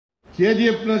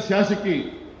ಕೆಜಿಎಫ್ನ ಶಾಸಕಿ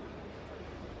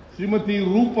ಶ್ರೀಮತಿ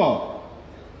ರೂಪಾ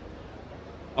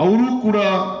ಅವರು ಕೂಡ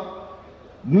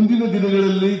ಮುಂದಿನ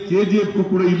ದಿನಗಳಲ್ಲಿ ಕೆಜಿಎಫ್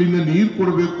ಕೂಡ ಇಲ್ಲಿಂದ ನೀರು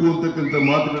ಕೊಡಬೇಕು ಅಂತಕ್ಕಂಥ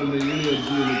ಮಾತುಗಳನ್ನು ಹೇಳಿ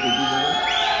ಅರ್ಜಿಯನ್ನು ಕೊಟ್ಟಿದ್ದಾರೆ.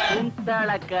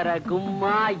 ಕುಂತಳಕರ ಗುಮ್ಮ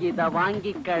ಇದ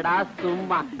ವಾಂಗಿ ಕಡ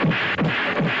ಸುಮ್ಮ.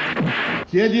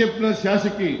 ಕೆಜಿಎಫ್ನ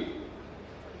ಶಾಸಕಿ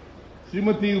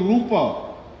ಶ್ರೀಮತಿ ರೂಪಾ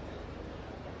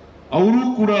ಅವರು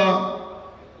ಕೂಡ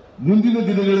ಮುಂದಿನ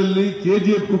ದಿನಗಳಲ್ಲಿ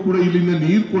ಕೆಜಿಎಫ್ ಕೂಡ ಇಲ್ಲಿಂದ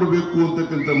ನೀರು ಕೊಡಬೇಕು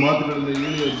ಅಂತಕ್ಕಂಥ ಮಾತುಗಳನ್ನು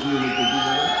ಹೇಳಿ ಅರ್ಜಿಯನ್ನು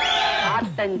ಕೊಟ್ಟಿದ್ದಾರೆ.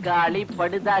 ಆಟಂಗಾಳಿ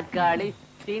ಪಡದಾಕಾಳಿ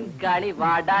ತಿನ್ಕಾಳಿ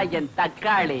ವಾಡ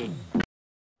ಎಂತಕ್ಕಾಳಿ.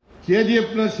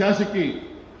 ಕೆಜಿಎಫ್ನ ಶಾಸಕಿ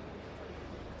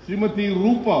ಶ್ರೀಮತಿ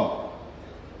ರೂಪಾ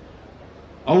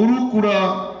ಅವರು ಕೂಡ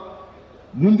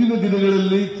ಮುಂದಿನ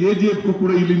ದಿನಗಳಲ್ಲಿ ಕೆಜಿಎಫ್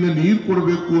ಕೂಡ ಇಲ್ಲಿಂದ ನೀರು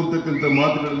ಕೊಡಬೇಕು ಅಂತಕ್ಕಂಥ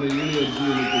ಮಾತುಗಳನ್ನು ಹೇಳಿ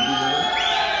ಅರ್ಜಿಯನ್ನು ಕೊಟ್ಟಿದ್ದಾರೆ.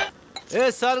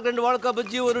 ಸಾಲ್ಗಂಡು ವಾಳ್ಕ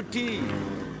ಬಜ್ಜಿ ರೊಟ್ಟಿ.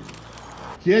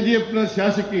 ಕೆಜಿಎಫ್ನ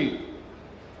ಶಾಸಕಿ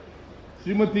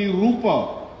ಶ್ರೀಮತಿ ರೂಪಾ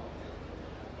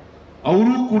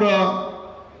ಅವರು ಕೂಡ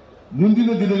ಮುಂದಿನ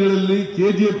ದಿನಗಳಲ್ಲಿ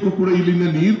ಕೆಜಿಎಫ್ ಕೂಡ ಇಲ್ಲಿಂದ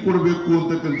ನೀರು ಕೊಡಬೇಕು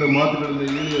ಅಂತಕ್ಕಂಥ ಮಾತುಗಳನ್ನು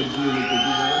ಹೇಳಿ ಅರ್ಜಿಯನ್ನು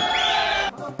ಕೊಟ್ಟಿದ್ದಾರೆ.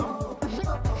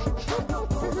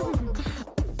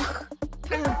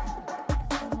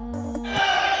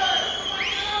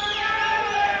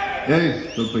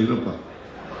 ಸ್ವಲ್ಪ ಇರಪ್ಪ,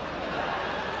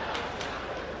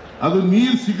 ಅದು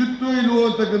ನೀರು ಸಿಗುತ್ತೋ ಇಲ್ವೋ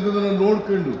ಅಂತಕ್ಕಂಥದ್ದನ್ನು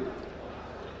ನೋಡ್ಕೊಂಡು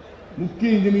ಮುಖ್ಯ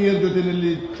ಇಂಜಿನಿಯರ್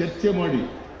ಜೊತೆಯಲ್ಲಿ ಚರ್ಚೆ ಮಾಡಿ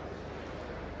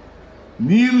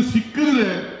ನೀರು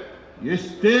ಸಿಕ್ಕಿದ್ರೆ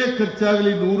ಎಷ್ಟೇ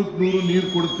ಖರ್ಚಾಗಲಿ 100ಕ್ಕೆ 100 ನೀರು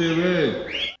ಕೊಡ್ತೇವೆ.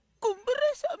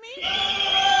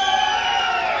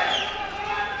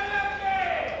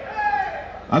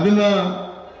 ಅದನ್ನ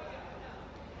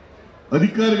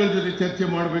ಅಧಿಕಾರಿಗಳ ಜೊತೆ ಚರ್ಚೆ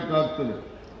ಮಾಡಬೇಕಾಗ್ತದೆ.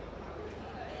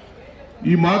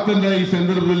 ಈ ಮಾತನ್ನ ಈ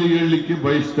ಸಂದರ್ಭದಲ್ಲಿ ಹೇಳಲಿಕ್ಕೆ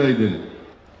ಬಯಸ್ತಾ ಇದ್ದೇನೆ.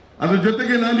 ಅದರ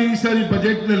ಜೊತೆಗೆ ನಾನು ಈ ಸಾರಿ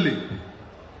ಬಜೆಟ್ನಲ್ಲಿ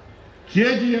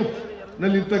ಕೆಜಿಎಫ್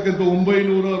ನಲ್ಲಿ ಇರ್ತಕ್ಕಂಥ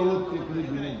 960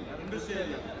 ಎಕರೆ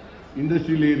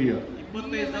ಇಂಡಸ್ಟ್ರಿಯಲ್ ಏರಿಯಾ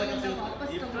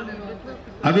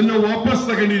ಅದನ್ನ ವಾಪಸ್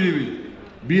ತಗೊಂಡಿದ್ದೀವಿ.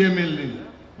 ಬಿಎಂಎಲ್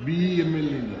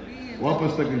ನಿಂದ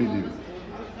ವಾಪಸ್ ತಗೊಂಡಿದ್ದೀವಿ.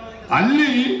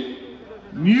 ಅಲ್ಲಿ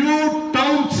ನ್ಯೂ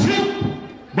ಟೌನ್ಶಿಪ್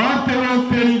ಮಾಡ್ತೇವೆ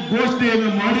ಅಂತೇಳಿ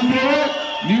ಘೋಷಣೆಯನ್ನು ಮಾಡಿದ್ದೇವೆ.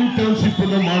 ನ್ಯೂ ಟೌನ್ಶಿಪ್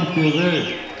ಅನ್ನು ಮಾಡ್ತೇವೆ.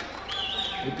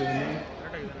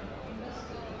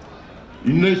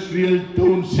 ಇಂಡಸ್ಟ್ರಿಯಲ್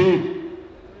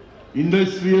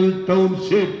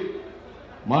ಟೌನ್ಶಿಪ್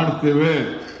ಮಾಡ್ತೇವೆ.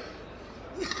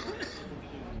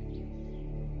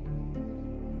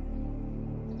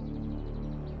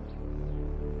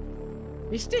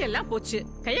 ಇಷ್ಟೇ ಎಲ್ಲ ಪೋಚು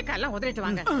ಕೈಯ ಕಾಲ ಹೋದ್ರೇಟ್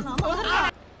ವಾಂಗ.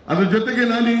 ಅದರ ಜೊತೆಗೆ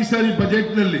ನಾನು ಈ ಸಾರಿ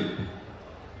ಬಜೆಟ್ನಲ್ಲಿ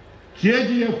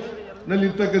ಕೆಜಿಎಫ್ ನಲ್ಲಿ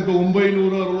ಇರ್ತಕ್ಕಂಥ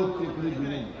 960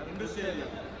 ಎಕರೆ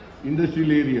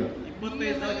ಇಂಡಸ್ಟ್ರಿಯಲ್ ಏರಿಯಾ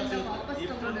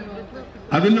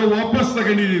ಅದನ್ನ ವಾಪಸ್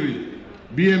ತಗೊಂಡಿದ್ದೀವಿ.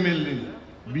 ಬಿಎಂಎಲ್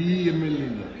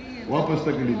ನಿಂದ ವಾಪಸ್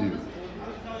ತಗೊಂಡಿದ್ದೀವಿ.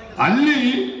 ಅಲ್ಲಿ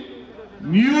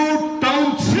ನ್ಯೂ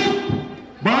ಟೌನ್ಶಿಪ್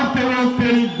ಮಾಡ್ತೇವೆ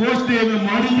ಅಂತೇಳಿ ಘೋಷಣೆಯನ್ನು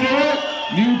ಮಾಡಿದ್ದೇವೆ.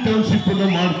 ನ್ಯೂ ಟೌನ್ಶಿಪ್ ಅನ್ನು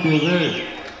ಮಾಡ್ತೇವೆ.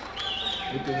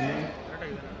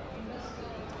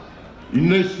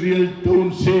 ಇಂಡಸ್ಟ್ರಿಯಲ್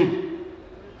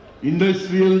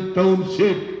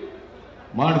ಟೌನ್ಶಿಪ್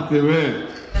ಮಾಡ್ತೇವೆ.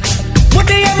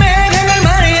 ಮುಟಿಯ ಮೇಘಗಳ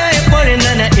ಮರೆಯಾಯ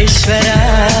ಪೊಳಿಂದನ ಈಶ್ವರ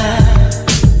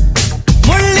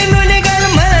ಮುಳ್ಳಿನುಲಿಗಳ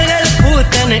ಮರಗಳ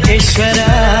ಪೂತನ ಈಶ್ವರ.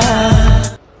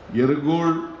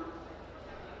 ಯರಗೋಳ್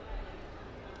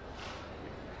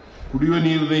ಕುಡಿಯುವ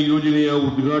ನೀರಿನ ಯೋಜನೆಯ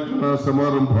ಉದ್ಘಾಟನಾ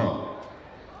ಸಮಾರಂಭ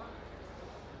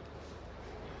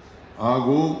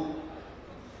ಹಾಗೂ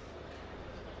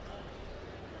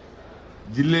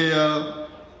ಜಿಲ್ಲೆಯ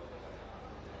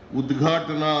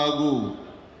ಉದ್ಘಾಟನಾ ಹಾಗೂ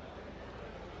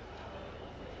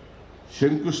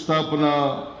ಶಂಕುಸ್ಥಾಪನಾ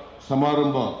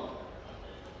ಸಮಾರಂಭ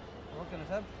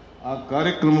ಆ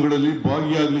ಕಾರ್ಯಕ್ರಮಗಳಲ್ಲಿ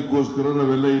ಭಾಗಿಯಾಗಲಿಕ್ಕೋಸ್ಕರ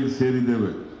ನಾವೆಲ್ಲ ಇಲ್ಲಿ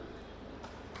ಸೇರಿದ್ದೇವೆ.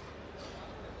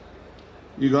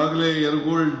 ಈಗಾಗಲೇ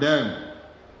ಯರಗೋಳ್ ಡ್ಯಾಮ್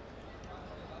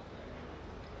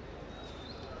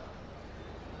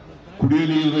ಕುಡಿಯುವ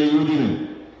ನೀರಿನ ಯೋಜನೆ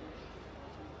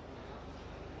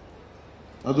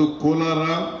ಅದು ಕೋಲಾರ,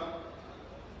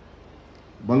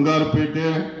 ಬಂಗಾರಪೇಟೆ,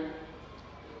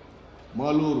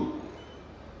 ಮಾಲೂರು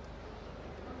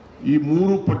ಈ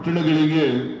 3 ಪಟ್ಟಣಗಳಿಗೆ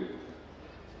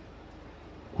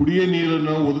ಕುಡಿಯ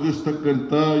ನೀರನ್ನು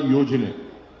ಒದಗಿಸ್ತಕ್ಕಂಥ ಯೋಜನೆ.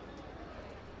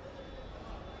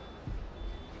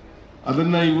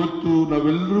 ಅದನ್ನ ಇವತ್ತು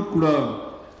ನಾವೆಲ್ಲರೂ ಕೂಡ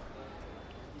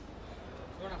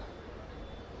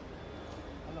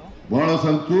ಬಹಳ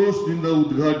ಸಂತೋಷದಿಂದ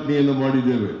ಉದ್ಘಾಟನೆಯನ್ನು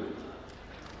ಮಾಡಿದ್ದೇವೆ.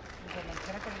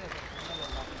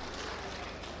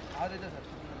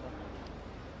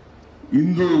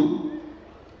 ಇಂದು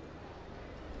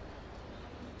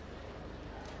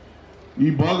ಈ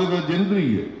ಭಾಗದ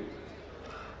ಜನರಿಗೆ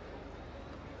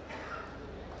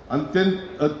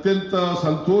ಅತ್ಯಂತ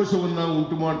ಸಂತೋಷವನ್ನ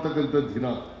ಉಂಟು ಮಾಡತಕ್ಕಂಥ ದಿನ.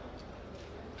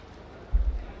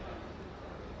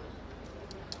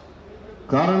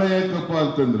 ಕಾರಣ ಯಾಕಪ್ಪ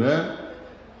ಅಂತಂದ್ರೆ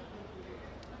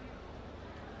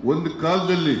ಒಂದು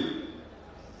ಕಾಲದಲ್ಲಿ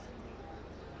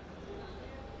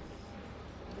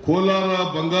ಕೋಲಾರ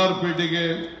ಬಂಗಾರಪೇಟೆಗೆ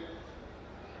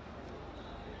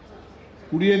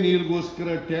ಕುಡಿಯ ನೀರಿಗೋಸ್ಕರ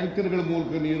ಟ್ಯಾಂಕರ್ಗಳ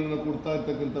ಮೂಲಕ ನೀರನ್ನು ಕೊಡ್ತಾ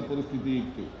ಇರ್ತಕ್ಕಂಥ ಪರಿಸ್ಥಿತಿ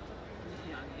ಇತ್ತು.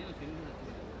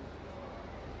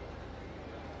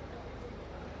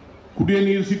 ಕುಡಿಯ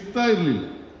ನೀರು ಸಿಗ್ತಾ ಇರಲಿಲ್ಲ.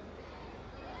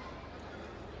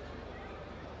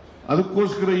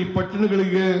 ಅದಕ್ಕೋಸ್ಕರ ಈ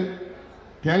ಪಟ್ಟಣಗಳಿಗೆ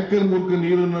ಟ್ಯಾಂಕರ್ ಮೂಲಕ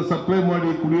ನೀರನ್ನು ಸಪ್ಲೈ ಮಾಡಿ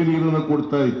ಕುಡಿಯ ನೀರನ್ನು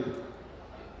ಕೊಡ್ತಾ ಇತ್ತು.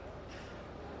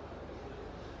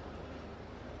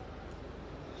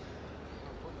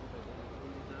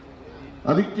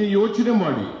 ಅದಕ್ಕೆ ಯೋಚನೆ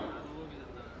ಮಾಡಿ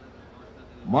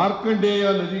ಮಾರ್ಕಂಡೇಯ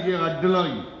ನದಿಗೆ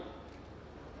ಅಡ್ಡಲಾಗಿ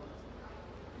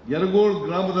ಯರಗೋಳ್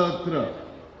ಗ್ರಾಮದ ಹತ್ತಿರ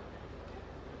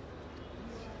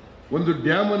ಒಂದು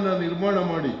ಡ್ಯಾಮ್ ಅನ್ನ ನಿರ್ಮಾಣ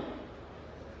ಮಾಡಿ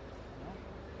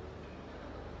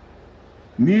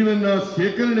ನೀರನ್ನ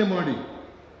ಶೇಖರಣೆ ಮಾಡಿ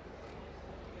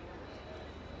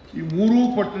ಈ ಮೂರೂ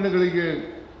ಪಟ್ಟಣಗಳಿಗೆ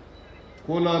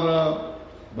ಕೋಲಾರ,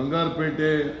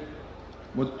 ಬಂಗಾರಪೇಟೆ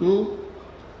ಮತ್ತು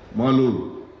ಮಾಲೂರು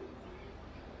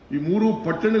ಈ ಮೂರು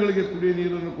ಪಟ್ಟಣಗಳಿಗೆ ಕುಡಿಯ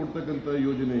ನೀರನ್ನು ಕೊಡ್ತಕ್ಕಂಥ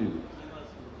ಯೋಜನೆ ಇದೆ.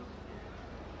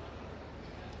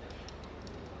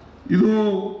 ಇದು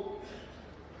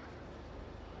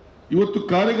ಇವತ್ತು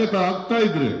ಕಾರ್ಯಗತ ಆಗ್ತಾ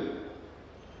ಇದ್ರೆ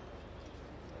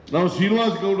ನಾವು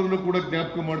ಶ್ರೀನಿವಾಸ್ ಗೌಡರನ್ನು ಕೂಡ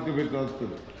ಜ್ಞಾಪಕ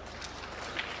ಮಾಡ್ಕೋಬೇಕಾಗ್ತದೆ.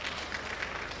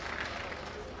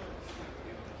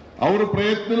 ಅವರ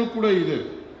ಪ್ರಯತ್ನವೂ ಕೂಡ ಇದೆ.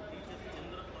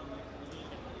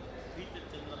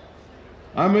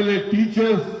 ಆಮೇಲೆ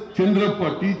ಟೀಚರ್ ಚಂದ್ರಪ್ಪ,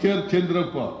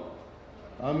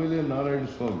 ಆಮೇಲೆ ನಾರಾಯಣ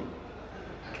ಸ್ವಾಮಿ.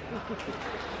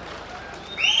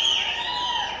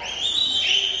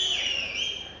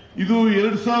 ಇದು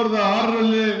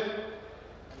 2006ರಲ್ಲಿ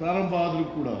ಪ್ರಾರಂಭ ಆದ್ರೂ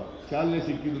ಕೂಡ, ಚಾಲನೆ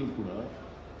ಸಿಕ್ಕಿದ್ರು ಕೂಡ,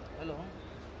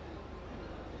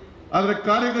 ಆದ್ರೆ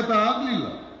ಕಾರ್ಯಗತ ಆಗಲಿಲ್ಲ.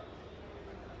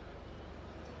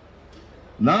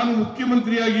 ನಾನು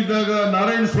ಮುಖ್ಯಮಂತ್ರಿಯಾಗಿದ್ದಾಗ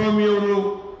ನಾರಾಯಣ ಸ್ವಾಮಿ ಅವರು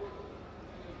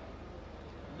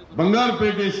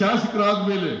ಬಂಗಾರಪೇಟೆ ಶಾಸಕರಾದ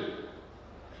ಮೇಲೆ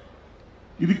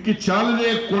ಇದಕ್ಕೆ ಚಾಲನೆ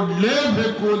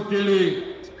ಕೊಡಲೇಬೇಕು ಅಂತೇಳಿ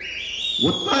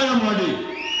ಒತ್ತಾಯ ಮಾಡಿ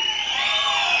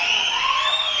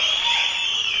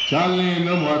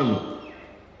ಚಾಲನೆಯನ್ನ ಮಾಡಲು,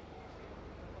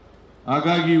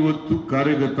 ಹಾಗಾಗಿ ಇವತ್ತು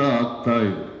ಕಾರ್ಯಗತ ಆಗ್ತಾ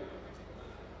ಇದೆ,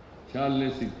 ಚಾಲನೆ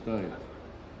ಸಿಗ್ತಾ ಇದೆ.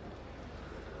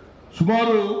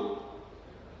 ಸುಮಾರು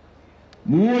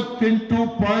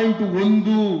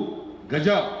 38.1 ಗಜ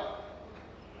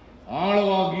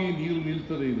ಆಳವಾಗಿ ನೀರು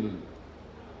ನಿಲ್ತದೆ. ಇದರಲ್ಲಿ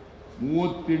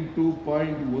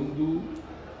 38.1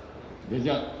 ಗಜ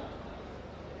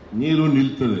ನೀರು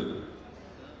ನಿಲ್ತದೆ.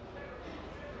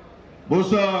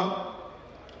 ಬಹುಶಃ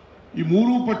ಈ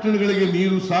ಮೂರು ಪಟ್ಟಣಗಳಿಗೆ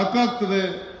ನೀರು ಸಾಕಾಗ್ತದೆ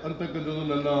ಅಂತಕ್ಕಂಥದ್ದು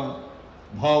ನನ್ನ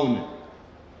ಭಾವನೆ.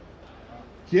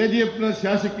 ಕೆಜಿಎಫ್ನ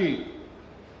ಶಾಸಕಿ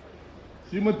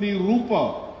ಶ್ರೀಮತಿ ರೂಪಾ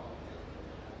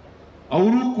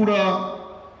ಅವರು ಕೂಡ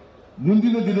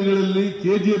ಮುಂದಿನ ದಿನಗಳಲ್ಲಿ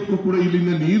ಕೆಜಿಎಫ್ ಕೂಡ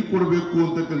ಇಲ್ಲಿಂದ ನೀರು ಕೊಡಬೇಕು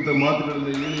ಅಂತಕ್ಕಂಥ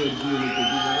ಮಾತುಗಳನ್ನು ಹೇಳಿ ಅರ್ಜಿಯನ್ನು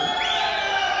ಕೊಟ್ಟಿದ್ದಾರೆ.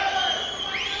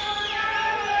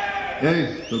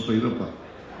 ಸ್ವಲ್ಪ ಇರಪ್ಪ,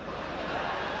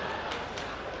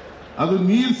 ಅದು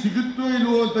ನೀರು ಸಿಗುತ್ತೋ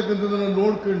ಇಲ್ವೋ ಅಂತಕ್ಕಂಥದ್ದನ್ನು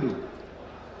ನೋಡ್ಕೊಂಡು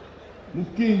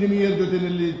ಮುಖ್ಯ ಇಂಜಿನಿಯರ್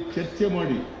ಜೊತೆಯಲ್ಲಿ ಚರ್ಚೆ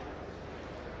ಮಾಡಿ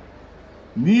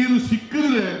ನೀರು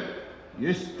ಸಿಕ್ಕಿದ್ರೆ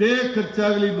ಎಷ್ಟೇ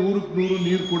ಖರ್ಚಾಗಲಿ 100ಕ್ಕೆ 100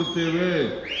 ನೀರು ಕೊಡ್ತೇವೆ.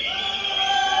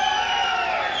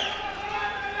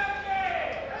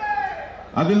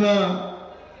 ಅದನ್ನ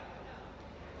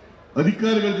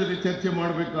ಅಧಿಕಾರಿಗಳ ಜೊತೆ ಚರ್ಚೆ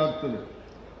ಮಾಡಬೇಕಾಗ್ತದೆ.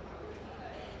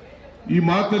 ಈ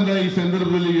ಮಾತನ್ನ ಈ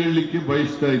ಸಂದರ್ಭದಲ್ಲಿ ಹೇಳಲಿಕ್ಕೆ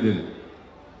ಬಯಸ್ತಾ ಇದ್ದೇನೆ.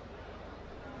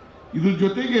 ಇದ್ರ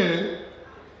ಜೊತೆಗೆ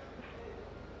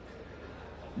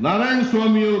ನಾರಾಯಣ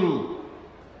ಸ್ವಾಮಿಯವರು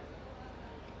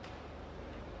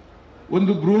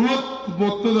ಒಂದು ಬೃಹತ್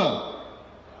ಮೊತ್ತದ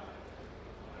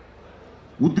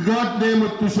ಉದ್ಘಾಟನೆ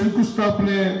ಮತ್ತು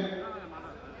ಶಂಕುಸ್ಥಾಪನೆ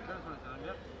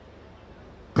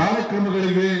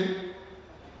ಕಾರ್ಯಕ್ರಮಗಳಿಗೆ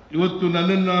ಇವತ್ತು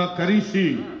ನನ್ನನ್ನ ಕರೆಸಿ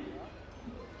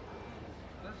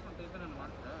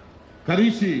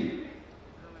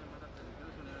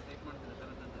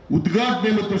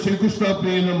ಉದ್ಘಾಟನೆ ಮತ್ತು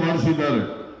ಶಂಕುಸ್ಥಾಪನೆಯನ್ನು ಮಾಡಿಸಿದ್ದಾರೆ.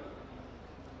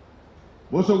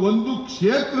 ಹೊಸ ಒಂದು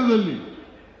ಕ್ಷೇತ್ರದಲ್ಲಿ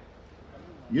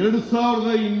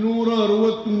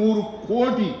 2263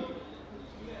 ಕೋಟಿ,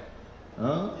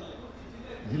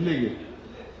 ಜಿಲ್ಲೆಗೆ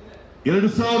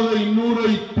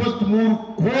 2223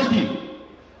 ಕೋಟಿ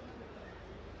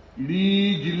ಇಡೀ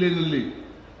ಜಿಲ್ಲೆಯಲ್ಲಿ.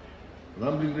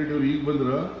 ರಾಮಲಿಂಗ ರೆಡ್ಡಿ ಅವರು ಈಗ ಬಂದ್ರ?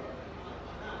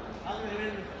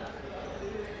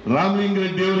 ರಾಮಲಿಂಗ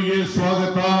ರೆಡ್ಡಿ ಅವರಿಗೆ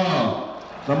ಸ್ವಾಗತ.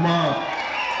 ನಮ್ಮ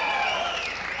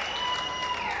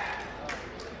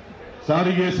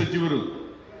ಸಾರಿಗೆ ಸಚಿವರು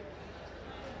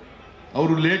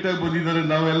ಅವರು ಲೇಟ್ ಆಗಿ ಬಂದಿದ್ದಾರೆ.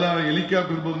 ನಾವೆಲ್ಲ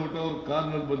ಹೆಲಿಕಾಪ್ಟರ್ ಬಂದ್ಬಿಟ್ಟು ಅವರು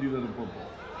ಕಾರ್ನಲ್ಲಿ ಬಂದಿದ್ದಾರೆ. ಪಾಪ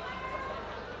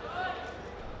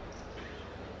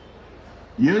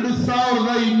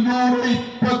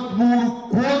 2223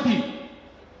 ಕೋಟಿ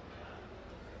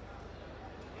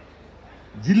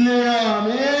ಜಿಲ್ಲೆಯ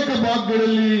ಅನೇಕ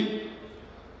ಭಾಗಗಳಲ್ಲಿ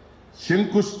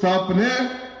ಶಂಕುಸ್ಥಾಪನೆ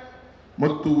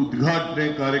ಮತ್ತು ಉದ್ಘಾಟನೆ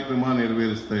ಕಾರ್ಯಕ್ರಮ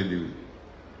ನೆರವೇರಿಸ್ತಾ ಇದ್ದೀವಿ.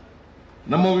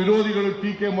 ನಮ್ಮ ವಿರೋಧಿಗಳು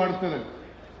ಟೀಕೆ ಮಾಡ್ತಾರೆ.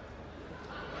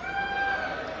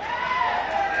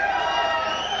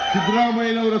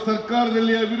 ಸಿದ್ದರಾಮಯ್ಯನವರ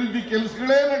ಸರ್ಕಾರದಲ್ಲಿ ಅಭಿವೃದ್ಧಿ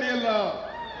ಕೆಲಸಗಳೇ ನಡೆಯಲ್ಲ.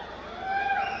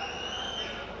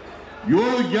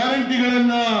 7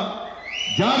 ಗ್ಯಾರಂಟಿಗಳನ್ನ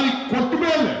ಜಾರಿ ಕೊಟ್ಟ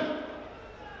ಮೇಲೆ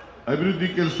ಅಭಿವೃದ್ಧಿ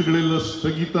ಕೆಲಸಗಳೆಲ್ಲ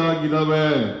ಸ್ಥಗಿತ ಆಗಿದ್ದಾವೆ.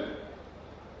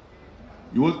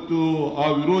 ಇವತ್ತು ಆ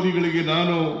ವಿರೋಧಿಗಳಿಗೆ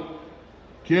ನಾನು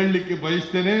ಕೇಳಲಿಕ್ಕೆ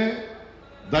ಬಯಸ್ತೇನೆ,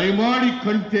 ದಯಮಾಡಿ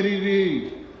ಕಣ್ತೆರೀರಿ,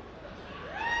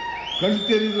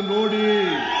 ಕಣ್ತೆರೆದು ನೋಡಿ.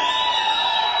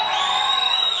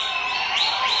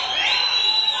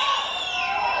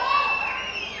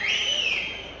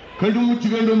 ಕಣ್ಣು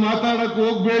ಮುಚ್ಚಿಕೊಂಡು ಮಾತಾಡಕ್ಕೆ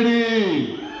ಹೋಗ್ಬೇಡಿ.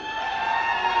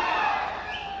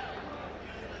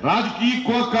 ರಾಜಕೀಯ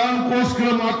ಕಾರಣಕ್ಕೋಸ್ಕರ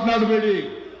ಮಾತನಾಡಬೇಡಿ.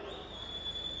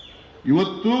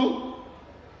 ಇವತ್ತು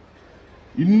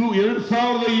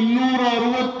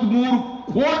 2263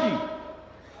 ಕೋಟಿ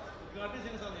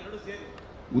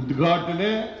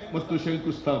ಉದ್ಘಾಟನೆ ಮತ್ತು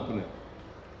ಶಂಕುಸ್ಥಾಪನೆ,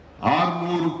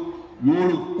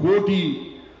 607 ಕೋಟಿ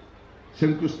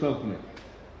ಶಂಕುಸ್ಥಾಪನೆ.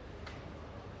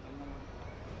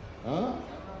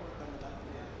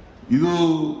 ಇದು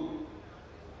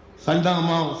ಸಣ್ಣ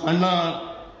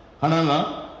ಹಣನ,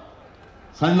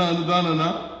 ಸಣ್ಣ ಅನುದಾನನ?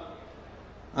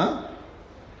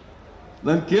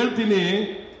 ನಾನು ಕೇಳ್ತೀನಿ,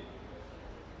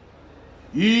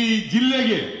 ಈ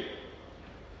ಜಿಲ್ಲೆಗೆ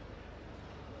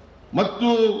ಮತ್ತು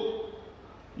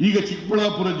ಈಗ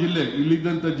ಚಿಕ್ಕಬಳ್ಳಾಪುರ ಜಿಲ್ಲೆ,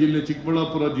 ಇಲ್ಲಿದ್ದಂಥ ಜಿಲ್ಲೆ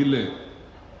ಚಿಕ್ಕಬಳ್ಳಾಪುರ ಜಿಲ್ಲೆ,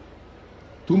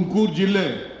 ತುಮಕೂರು ಜಿಲ್ಲೆ,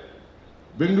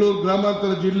 ಬೆಂಗಳೂರು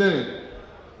ಗ್ರಾಮಾಂತರ ಜಿಲ್ಲೆ,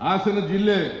 ಹಾಸನ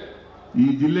ಜಿಲ್ಲೆ, ಈ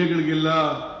ಜಿಲ್ಲೆಗಳಿಗೆಲ್ಲ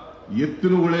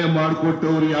ಎತ್ತಿನ ಹೊಳೆ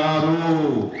ಮಾಡಿಕೊಟ್ಟವ್ರು ಯಾರು?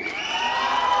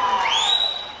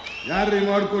 ಯಾರ್ರೀ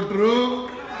ಮಾಡಿಕೊಟ್ರು?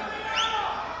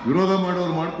 ವಿರೋಧ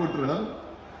ಮಾಡೋರು ಮಾಡಿಕೊಟ್ರ?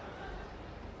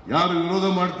 ಯಾರು ವಿರೋಧ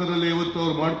ಮಾಡ್ತಾರಲ್ಲ ಇವತ್ತು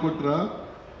ಅವ್ರು ಮಾಡಿಕೊಟ್ರ?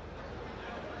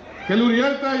 ಕೆಲವರು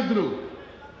ಹೇಳ್ತಾ ಇದ್ರು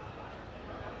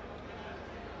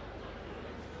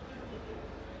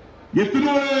ಎತ್ತಿನ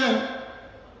ಹೊಳೆ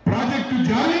ಪ್ರಾಜೆಕ್ಟ್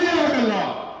ಜಾರಿನೇ ಆಗಲ್ಲ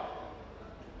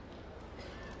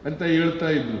ಅಂತ ಹೇಳ್ತಾ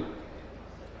ಇದ್ರು.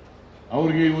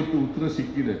 ಅವ್ರಿಗೆ ಇವತ್ತು ಉತ್ತರ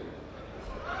ಸಿಕ್ಕಿದೆ.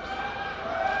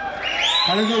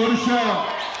 ಕಳೆದ ವರ್ಷ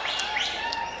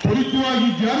ತ್ವರಿತವಾಗಿ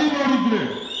ಜಾರಿ ಮಾಡಿದ್ರೆ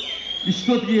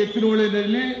ಇಷ್ಟೊತ್ತಿಗೆ ಎತ್ತಿನ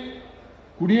ಹೊಳೆಯಲ್ಲಿ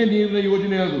ಕುಡಿಯ ನೀರಿನ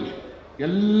ಯೋಜನೆ ಅದು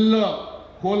ಎಲ್ಲ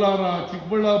ಕೋಲಾರ,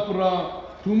 ಚಿಕ್ಕಬಳ್ಳಾಪುರ,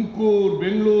 ತುಮಕೂರು,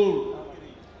 ಬೆಂಗಳೂರು,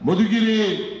 ಮಧುಗಿರಿ,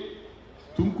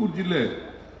 ತುಮಕೂರು ಜಿಲ್ಲೆ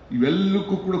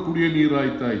ಇವೆಲ್ಲಕ್ಕೂ ಕೂಡ ಕುಡಿಯ ನೀರು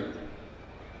ಆಯ್ತಾ ಇತ್ತು.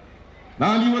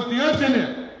 ನಾನಿವತ್ತು ಹೇಳ್ತೇನೆ,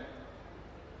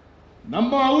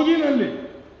 ನಮ್ಮ ಅವಧಿನಲ್ಲಿ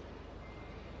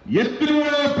ಎತ್ತಿನ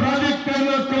ಹೊಳೆ ಪ್ರಾಜೆಕ್ಟ್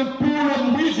ಅನ್ನು ಸಂಪೂರ್ಣ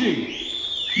ಮುಗಿಸಿ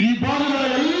ಈ ಭಾಗದ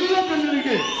ಎಲ್ಲ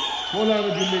ಜನರಿಗೆ, ಕೋಲಾರ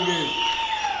ಜಿಲ್ಲೆಗೆ,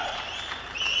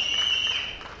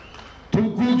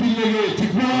 ತುಮಕೂರು ಜಿಲ್ಲೆಗೆ,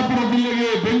 ಚಿಕ್ಕಬಳ್ಳಾಪುರ ಜಿಲ್ಲೆಗೆ,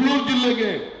 ಬೆಂಗಳೂರು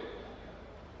ಜಿಲ್ಲೆಗೆ,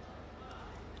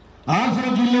 ಹಾಸನ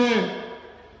ಜಿಲ್ಲೆ,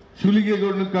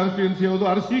 ಶಿವಲಿಂಗೇಗೌಡನ ಕಾನ್ಸ್ಟಿಟ್ಯೂನ್ಸಿ ಯಾವುದು,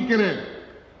 ಅರಸೀಕೆರೆ,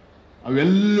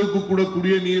 ಅವೆಲ್ಲಕ್ಕೂ ಕೂಡ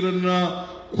ಕುಡಿಯ ನೀರನ್ನ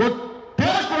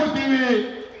ಕೊಟ್ಟೇ ಕೊಡ್ತೀವಿ.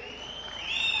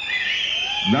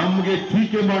 ನಮಗೆ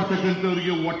ಟೀಕೆ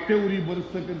ಮಾಡ್ತಕ್ಕಂಥವ್ರಿಗೆ ಹೊಟ್ಟೆ ಉರಿ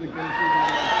ಬರೆಸ್ತಕ್ಕಂಥ ಕೆಲಸ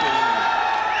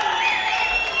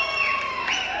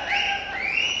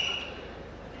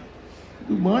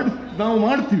ನಾವು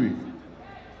ಮಾಡ್ತೀವಿ.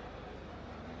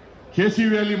 ಕೆಸಿ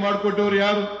ವ್ಯಾಲಿ ಮಾಡಿಕೊಟ್ಟವ್ರು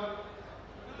ಯಾರು?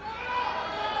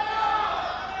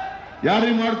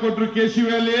 ಯಾರಿಗೆ ಮಾಡಿಕೊಟ್ರು ಕೆಸಿ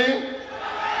ವ್ಯಾಲಿ?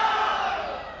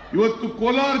 ಇವತ್ತು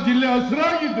ಕೋಲಾರ ಜಿಲ್ಲೆ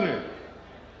ಹಸಿರಾಗಿದ್ರೆ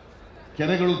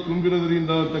ಕೆರೆಗಳು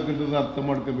ತುಂಬಿರೋದ್ರಿಂದ ಅಂತಕ್ಕಂಥದ್ದು ಅರ್ಥ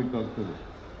ಮಾಡ್ಕೋಬೇಕಾಗ್ತದೆ.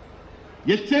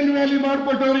 HN ವ್ಯಾಲಿ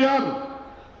ಮಾಡಿಕೊಟ್ಟವ್ರು ಯಾರು?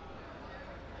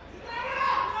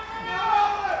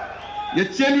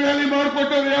 HN ವ್ಯಾಲಿ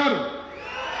ಮಾಡಿಕೊಟ್ಟವ್ರು ಯಾರು?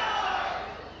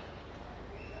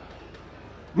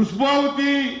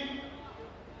 ವೃಷಭಾವತಿ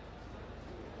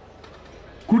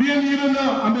ಕುಡಿಯ ನೀರನ್ನ,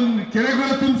 ಆಮೇಲೆ ಕೆರೆಗಳ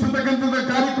ತುಂಬಿಸತಕ್ಕಂಥದ್ದು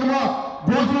ಕಾರ್ಯಕ್ರಮ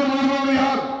ಘೋಷಣೆ ಮಾಡಿದವರು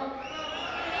ಯಾರು?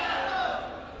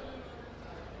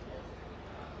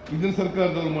 ಇದನ್ನ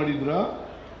ಸರ್ಕಾರದವರು ಮಾಡಿದ್ರ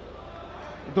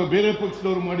ಅಥವಾ ಬೇರೆ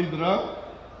ಪಕ್ಷದವರು ಮಾಡಿದ್ರ?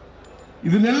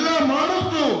 ಇದನ್ನೆಲ್ಲ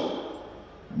ಮಾಡೋದು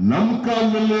ನಮ್ಮ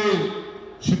ಕಾಲದಲ್ಲಿ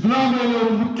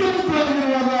ಸಿದ್ದರಾಮಯ್ಯನವರು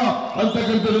ಮುಖ್ಯಮಂತ್ರಿಯಾಗಿರುವಾಗ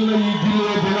ಅಂತಕ್ಕಂಥದ್ದನ್ನ ಈ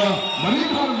ಜಿಲ್ಲೆಯ ಜನ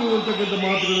ಮನೆಗಾರರು ಅಂತಕ್ಕಂಥ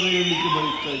ಮಾತುಗಳನ್ನು ಹೇಳಲಿಕ್ಕೆ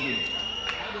ಬಯಸ್ತಾ ಇದ್ದೀನಿ.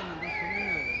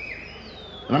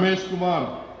 ರಮೇಶ್ ಕುಮಾರ್,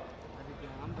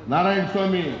 ನಾರಾಯಣ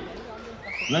ಸ್ವಾಮಿ,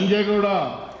 ನಂಜೇಗೌಡ,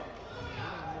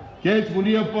 KH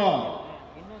ಮುನಿಯಪ್ಪ,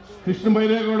 ಕೃಷ್ಣ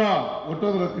ಬೈರೇಗೌಡ,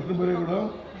 ಒಟ್ಟೋದ್ರ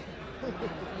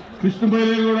ಕೃಷ್ಣ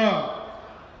ಬೈರೇಗೌಡ,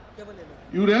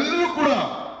 ಇವರೆಲ್ಲರೂ ಕೂಡ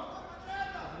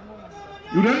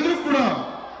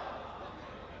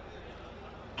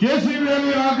ಕೆಸಿ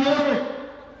ವ್ಯಾಲಿ ಆಗಲೇಬೇಕು,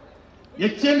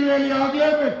 HN ವ್ಯಾಲಿ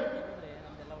ಆಗಲೇಬೇಕು,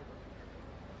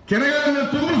 ಕೆರೆಗಳನ್ನು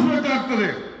ತುಂಬಿಸಬೇಕಾಗ್ತದೆ.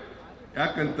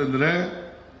 ಯಾಕಂತಂದ್ರೆ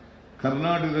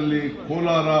ಕರ್ನಾಟಕದಲ್ಲಿ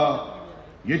ಕೋಲಾರ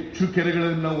ಹೆಚ್ಚು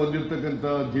ಕೆರೆಗಳನ್ನು ಹೊಂದಿರತಕ್ಕಂಥ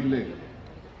ಜಿಲ್ಲೆ,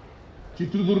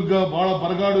 ಚಿತ್ರದುರ್ಗ ಬಹಳ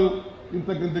ಬರಗಾಡು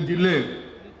ಇರ್ತಕ್ಕಂಥ ಜಿಲ್ಲೆ.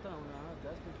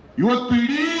 ಇವತ್ತು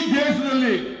ಇಡೀ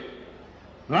ದೇಶದಲ್ಲಿ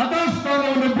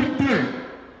ರಾಜಸ್ಥಾನವನ್ನು ಬಿಟ್ಟರೆ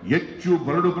ಹೆಚ್ಚು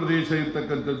ಬರಡು ಪ್ರದೇಶ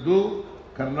ಇರ್ತಕ್ಕಂಥದ್ದು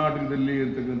ಕರ್ನಾಟಕದಲ್ಲಿ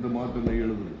ಅಂತಕ್ಕಂಥ ಮಾತನ್ನು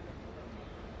ಹೇಳಿದ್ರು.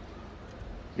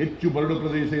 ಹೆಚ್ಚು ಬರಡು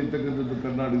ಪ್ರದೇಶ ಇರ್ತಕ್ಕಂಥದ್ದು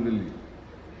ಕರ್ನಾಟಕದಲ್ಲಿ.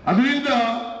 ಅದರಿಂದ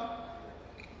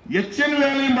HN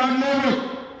ವ್ಯಾಲಿ ಮಾಡಲೇಬೇಕು,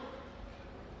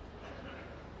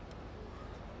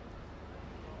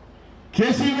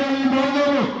 ಕೆಸಿ ವ್ಯಾಲಿ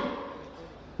ಮಾಡಲೇಬೇಕು,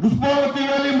 ಪುಷ್ಪಾವತಿ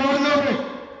ವ್ಯಾಲಿ ಮಾಡಲೇಬೇಕು,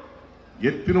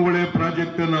 ಎತ್ತಿನ ಹೊಳೆ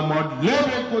ಪ್ರಾಜೆಕ್ಟ್ ಅನ್ನ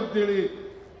ಮಾಡಲೇಬೇಕು ಅಂತೇಳಿ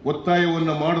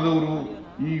ಒತ್ತಾಯವನ್ನ ಮಾಡಿದವರು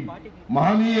ಈ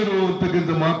ಮಹನೀಯರು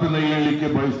ಅಂತಕ್ಕಂಥ ಮಾತನ್ನ ಹೇಳಲಿಕ್ಕೆ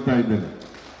ಬಯಸ್ತಾ ಇದ್ದೇನೆ.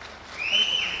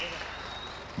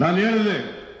 ನಾನು ಹೇಳಿದೆ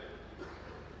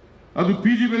ಅದು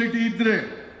ಫೀಸಿಬಿಲಿಟಿ ಇದ್ರೆ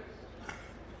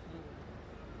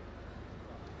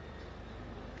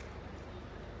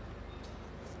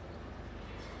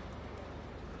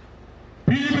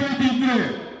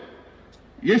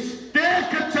ಎಷ್ಟೇ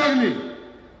ಖರ್ಚಾಗಲಿ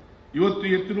ಇವತ್ತು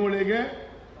ಎತ್ತಿನೊಳಗೆ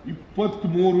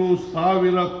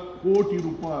 23,000 ಕೋಟಿ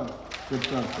ರೂಪಾಯಿ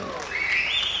ಖರ್ಚಾಗ್ತದೆ.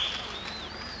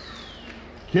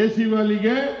 ಕೆಸಿ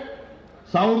ವ್ಯಾಲಿಗೆ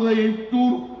 1,800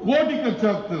 ಕೋಟಿ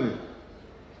ಖರ್ಚಾಗ್ತದೆ.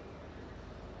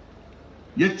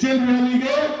 HN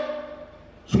ವ್ಯಾಲಿಗೆ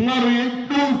ಸುಮಾರು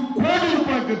 800 ಕೋಟಿ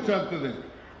ರೂಪಾಯಿ ಖರ್ಚಾಗ್ತದೆ.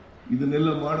 ಇದನ್ನೆಲ್ಲ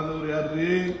ಮಾಡಿದವರು ಯಾರ್ರೀ?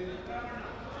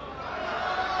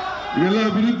 ಇವೆಲ್ಲ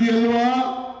ಅಭಿವೃದ್ಧಿ ಅಲ್ವಾ?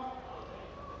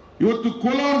 ಇವತ್ತು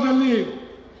ಕೋಲಾರದಲ್ಲಿ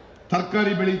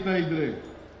ತರಕಾರಿ ಬೆಳೀತಾ ಇದ್ರೆ,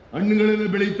 ಹಣ್ಣುಗಳನ್ನು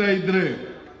ಬೆಳೀತಾ ಇದ್ರೆ,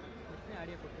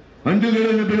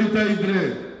 ಹಣ್ಣುಗಳನ್ನು ಬೆಳೀತಾ ಇದ್ರೆ,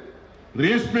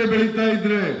 ರೇಷ್ಮೆ ಬೆಳೀತಾ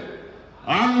ಇದ್ರೆ,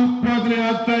 ಹಾಲು ಉತ್ಪಾದನೆ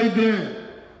ಆಗ್ತಾ ಇದ್ರೆ,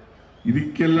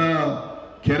 ಇದಕ್ಕೆಲ್ಲ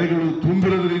ಕೆರೆಗಳು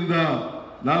ತುಂಬಿರೋದ್ರಿಂದ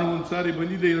ನಾನು ಒಂದ್ಸಾರಿ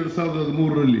ಬಂದಿದ್ದೆ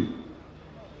 2013ರಲ್ಲಿ.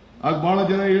 ಆಗ ಬಹಳ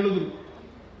ಜನ ಹೇಳಿದ್ರು,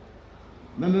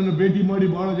 ನನ್ನನ್ನು ಭೇಟಿ ಮಾಡಿ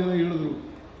ಬಹಳ ಜನ ಹೇಳಿದ್ರು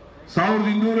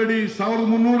 1200 ಅಡಿ,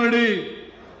 1300 ಅಡಿ,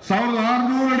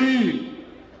 1600 ಅಡಿ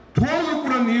ತೋದ್ರೂ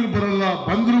ಕೂಡ ನೀರು ಬರಲ್ಲ,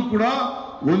 ಬಂದ್ರೂ ಕೂಡ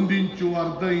 1 ಇಂಚು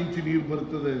ಅರ್ಧ ಇಂಚು ನೀರು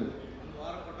ಬರ್ತದೆ.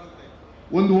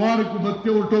 ಒಂದು ವಾರಕ್ಕೆ ಮತ್ತೆ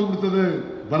ಹೊರಟೋಗ್ಬಿಡ್ತದೆ,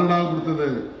 ಬರಡಾಗ್ಬಿಡ್ತದೆ.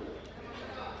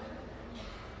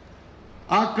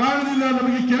 ಆ ಕಾರಣದಿಂದ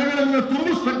ನಮಗೆ ಕೆರೆಗಳನ್ನು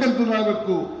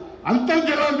ತುಂಬಿಸ್ತಕ್ಕಂಥದ್ದಾಗಬೇಕು,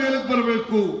 ಅಂತರ್ಜಲ ಮೇಲಕ್ಕೆ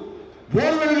ಬರಬೇಕು,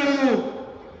 ಬೋರ್ವೆಲ್ಗಳನ್ನು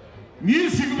ನೀರು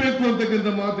ಸಿಗಬೇಕು ಅಂತಕ್ಕಂಥ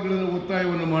ಮಾತುಗಳನ್ನು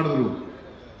ಒತ್ತಾಯವನ್ನು ಮಾಡಿದ್ರು.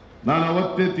 ನಾನು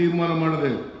ಅವತ್ತೇ ತೀರ್ಮಾನ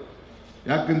ಮಾಡಿದೆ,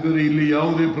 ಯಾಕಂತಂದ್ರೆ ಇಲ್ಲಿ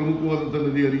ಯಾವುದೇ ಪ್ರಮುಖವಾದಂಥ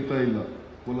ನದಿ ಹರಿತಾ ಇಲ್ಲ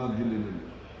ಕೋಲಾರ ಜಿಲ್ಲೆಯಲ್ಲಿ.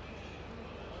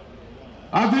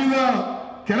 ಆದ್ರಿಂದ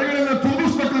ಕೆರೆಗಳನ್ನು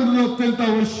ತುಂಬಿಸ್ತಕ್ಕಂಥದ್ದು ಅತ್ಯಂತ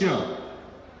ಅವಶ್ಯ.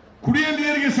 ಕುಡಿಯ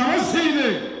ನೀರಿಗೆ ಸಮಸ್ಯೆ ಇದೆ,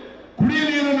 ಕುಡಿಯ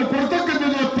ನೀರನ್ನು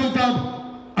ಕೊಡ್ತಕ್ಕಂಥದ್ದು ಅತ್ಯಂತ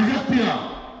ಅಗತ್ಯ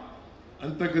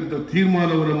ಅಂತಕ್ಕಂಥ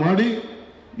ತೀರ್ಮಾನವನ್ನು ಮಾಡಿ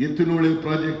ಎತ್ತಿನಹೊಳೆ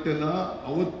ಪ್ರಾಜೆಕ್ಟ್ ಅನ್ನ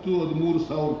ಅವತ್ತು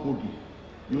 13,000 ಕೋಟಿ,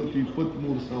 ಇವತ್ತು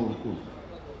 23,000 ಕೋಟಿ.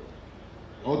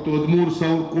 ಅವತ್ತು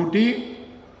 13,000 ಕೋಟಿ,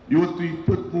 ಇವತ್ತು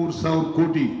 23,000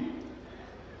 ಕೋಟಿ.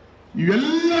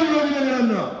 ಇವೆಲ್ಲ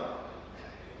ಯೋಜನೆಗಳನ್ನ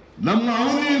ನಮ್ಮ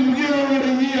ಅವಧಿ ಮುಗಿಯೊಳಗಡೆ,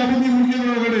 ಈ ಅವಧಿ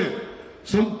ಮುಗಿಯೊಳಗಡೆ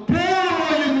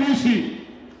ಸಂಪೂರ್ಣವಾಗಿ ಮುಗಿಸಿ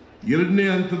 2ನೇ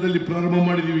ಹಂತದಲ್ಲಿ ಪ್ರಾರಂಭ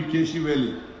ಮಾಡಿದೀವಿ. ಕೆಸಿ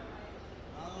ವ್ಯಾಲಿ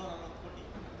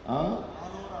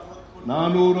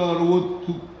 460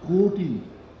 ಕೋಟಿ,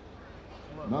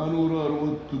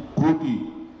 460 ಕೋಟಿ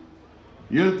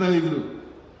ಹೇಳ್ತಾ ಇದ್ರು.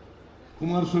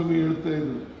 ಕುಮಾರಸ್ವಾಮಿ ಹೇಳ್ತಾ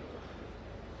ಇದ್ರು,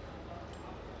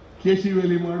 ಕೆಸಿ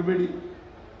ವ್ಯಾಲಿ ಮಾಡಬೇಡಿ,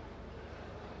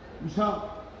 ವಿಷ,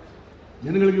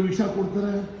 ಜನಗಳಿಗೆ ವಿಷ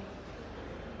ಕೊಡ್ತಾರೆ,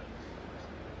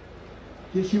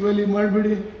 ಕೆಸಿ ವ್ಯಾಲಿ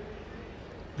ಮಾಡಬೇಡಿ,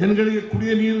 ಜನಗಳಿಗೆ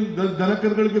ಕುಡಿಯ ನೀರು,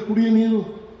 ದನಕರುಗಳಿಗೆ ಕುಡಿಯ ನೀರು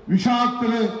ವಿಷ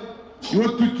ಆಗ್ತದೆ.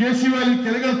 ಇವತ್ತು ಕೆಸಿ ವ್ಯಾಲಿ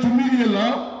ಕೆರೆಗಳು ತುಂಬಿದೆಯಲ್ಲ,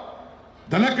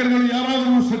 ದನಕರುಗಳು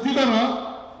ಯಾರಾದರೂ ಸತ್ತಿದಾರ?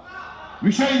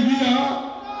 ವಿಷ ಇದೆಯಾ?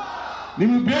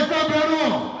 ನಿಮಗೆ ಬೇಕಾ ಬೇಡ?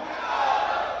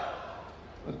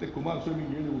 ಮತ್ತೆ ಕುಮಾರಸ್ವಾಮಿ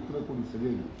ಹೇಳಿ ಉತ್ತರ ಕೊಡಿ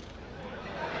ಸರಿಯಾಗಿ.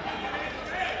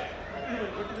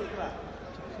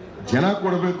 ಜನ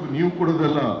ಕೊಡಬೇಕು, ನೀವು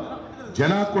ಕೊಡೋದಲ್ಲ,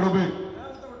 ಜನ ಕೊಡಬೇಕು,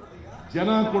 ಜನ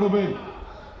ಕೊಡಬೇಕು.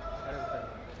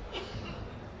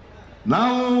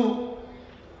 ನಾವು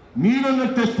ನೀರನ್ನು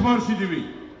ಟೆಸ್ಟ್ ಮಾಡಿಸಿದ್ದೀವಿ,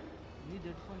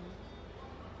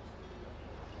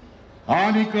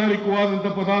 ಹಾನಿಕಾರಕವಾದಂಥ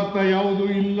ಪದಾರ್ಥ ಯಾವುದೂ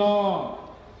ಇಲ್ಲ.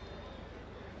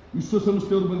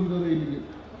 ವಿಶ್ವಸಂಸ್ಥೆಯವರು ಬಂದಿದ್ದಾರೆ ಇಲ್ಲಿಗೆ.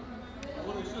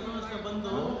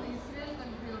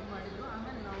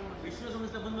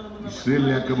 ಇಸ್ರೇಲ್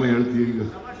ಯಾಕಮ್ಮ ಹೇಳ್ತೀವಿ ಈಗ?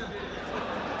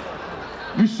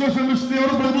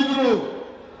 ವಿಶ್ವಸಂಸ್ಥೆಯವರು ಬಂದಿದ್ರು,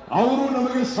 ಅವರು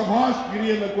ನಮಗೆ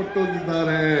ಸಭಾಶ್ಗಿರಿಯನ್ನು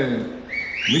ಕೊಟ್ಟೋಗಿದ್ದಾರೆ.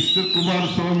 Mister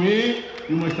Kumaraswamy,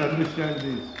 you must understand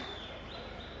this.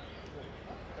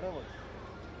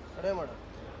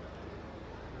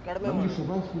 ನಮಗೆ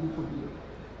ಶುಭಾಶಯ ಕೊಟ್ಟಿಲ್ಲ.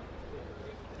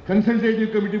 ಕನ್ಸಲ್ಟೇಟಿವ್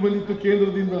ಕಮಿಟಿ ಬಂದಿತ್ತು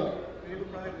ಕೇಂದ್ರದಿಂದ.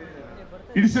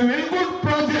 It's A very good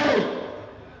project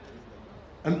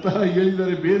ಅಂತ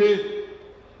ಹೇಳಿದ್ದಾರೆ. ಬೇರೆ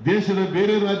ದೇಶದ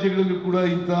ಬೇರೆ ರಾಜ್ಯಗಳಲ್ಲೂ ಕೂಡ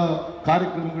ಇಂತಹ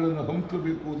ಕಾರ್ಯಕ್ರಮಗಳನ್ನು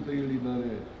ಹಮ್ಮಿಸಬೇಕು ಅಂತ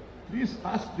ಹೇಳಿದ್ದಾರೆ. Please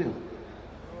ask them,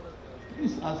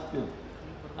 please ask them.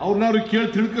 ಅವ್ರನ್ನಾರು ಕೇಳಿ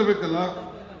ತಿಳ್ಕೋಬೇಕಲ್ಲ.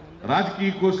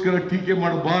 ರಾಜಕೀಯಕ್ಕೋಸ್ಕರ ಟೀಕೆ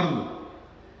ಮಾಡಬಾರದು.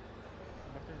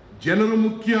 ಜನರು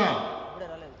ಮುಖ್ಯ.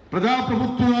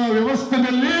 ಪ್ರಜಾಪ್ರಭುತ್ವ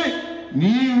ವ್ಯವಸ್ಥೆಯಲ್ಲಿ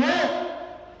ನೀವೇ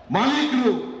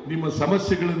ಮಾಲೀಕರು. ನಿಮ್ಮ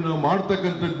ಸಮಸ್ಯೆಗಳನ್ನು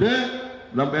ಮಾಡ್ತಕ್ಕಂಥದ್ದೇ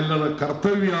ನಮ್ಮೆಲ್ಲರ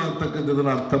ಕರ್ತವ್ಯ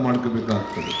ಅಂತಕ್ಕಂಥದ್ದನ್ನು ಅರ್ಥ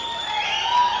ಮಾಡ್ಕೋಬೇಕಾಗ್ತದೆ.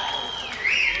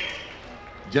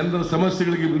 ಜನರ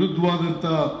ಸಮಸ್ಯೆಗಳಿಗೆ ವಿರುದ್ಧವಾದಂಥ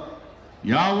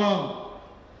ಯಾವ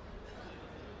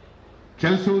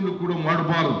ಕೆಲಸವನ್ನು ಕೂಡ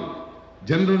ಮಾಡಬಾರದು.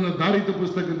 ಜನರನ್ನು ದಾರಿ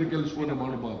ತಪ್ಪಿಸ್ತಕ್ಕಂಥ ಕೆಲಸವನ್ನು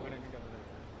ಮಾಡಬಾರದು.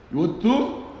 ಇವತ್ತು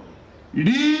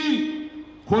ಇಡೀ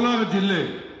ಕೋಲಾರ ಜಿಲ್ಲೆ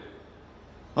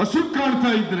ಹಸು ಕಾಣ್ತಾ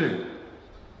ಇದ್ರೆ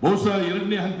ಬಹುಶಃ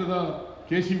 2ನೇ ಹಂತದ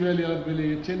ಕೆಸಿ ವ್ಯಾಲಿ ಆದ್ಮೇಲೆ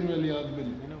HN ವ್ಯಾಲಿ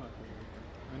ಆದ್ಮೇಲೆ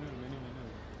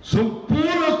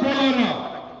ಸಂಪೂರ್ಣ ಕೋಲಾರ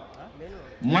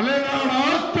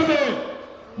ಮಲೆನಾಡಾಗ್ತದೆ,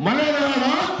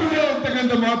 ಮಲೆನಾಡಾಗ್ತದೆ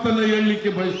ಅಂತಕ್ಕಂಥ ಮಾತನ್ನ ಹೇಳಲಿಕ್ಕೆ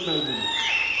ಬಯಸ್ತಾ ಇದ್ದೇನೆ.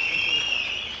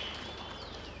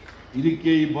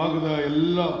 ಇದಕ್ಕೆ ಈ ಭಾಗದ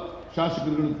ಎಲ್ಲ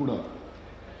ಶಾಸಕರುಗಳು ಕೂಡ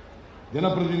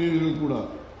ಜನಪ್ರತಿನಿಧಿಗಳು ಕೂಡ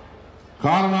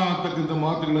ಕಾರಣ ಅಂತಕ್ಕಂಥ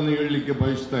ಮಾತುಗಳನ್ನು ಹೇಳಲಿಕ್ಕೆ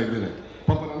ಬಯಸ್ತಾ ಇದ್ದೇನೆ.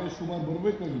 ಪಾಪ ರಮೇಶ್ ಕುಮಾರ್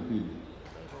ಬರಬೇಕಾಗಿತ್ತು, ಇಲ್ಲಿ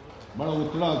ಬಹಳ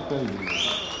ಒತ್ತಡ ಆಗ್ತಾ ಇದೆ.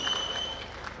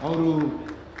 ಅವರು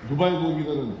ದುಬೈಗೆ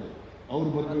ಹೋಗಿದ್ದಾರಂತೆ, ಅವರು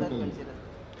ಬರಬೇಕಾಗಿತ್ತು.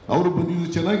 ಅವರು ಬಂದಿದ್ದು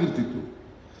ಚೆನ್ನಾಗಿರ್ತಿತ್ತು.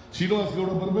 ಶ್ರೀನಿವಾಸ್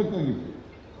ಗೌಡ ಬರಬೇಕಾಗಿತ್ತು.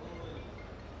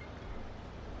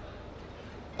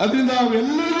 ಅದರಿಂದ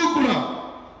ಅವೆಲ್ಲರಿಗೂ ಕೂಡ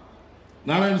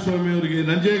ನಾರಾಯಣ ಸ್ವಾಮಿ ಅವರಿಗೆ,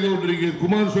 ನಂಜೇಗೌಡರಿಗೆ,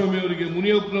 ಕುಮಾರಸ್ವಾಮಿ ಅವರಿಗೆ,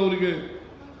 ಮುನಿಯಪ್ಪನವರಿಗೆ,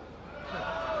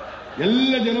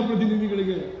 ಎಲ್ಲ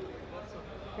ಜನಪ್ರತಿನಿಧಿಗಳಿಗೆ,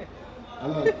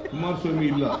 ಅಲ್ಲ ಕುಮಾರಸ್ವಾಮಿ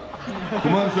ಇಲ್ಲ,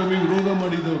 ಕುಮಾರಸ್ವಾಮಿ ವಿರೋಧ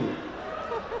ಮಾಡಿದವರು,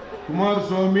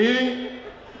 ಕುಮಾರಸ್ವಾಮಿ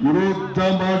ವಿರೋಧ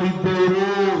ಮಾಡಿದ್ದವರು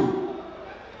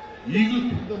ಈಗಲೂ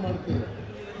ವಿರೋಧ ಮಾಡ್ತಾರೆ.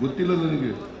 ಗೊತ್ತಿಲ್ಲ ನನಗೆ,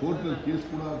 ಕೋರ್ಟ್ನಲ್ಲಿ ಕೇಸ್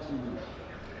ಕೂಡ ಹಾಕ್ಸಿದ್ರು.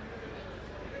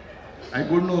 ಐ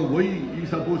ಡೋಂಟ್ ನೋ ವೈ ಈ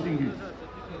ಸಪೋಸಿಂಗ್ ಇಟ್,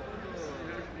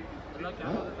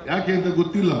 ಯಾಕೆ ಅಂತ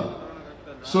ಗೊತ್ತಿಲ್ಲ.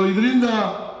 ಸೊ ಇದರಿಂದ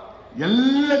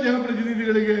ಎಲ್ಲ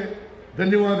ಜನಪ್ರತಿನಿಧಿಗಳಿಗೆ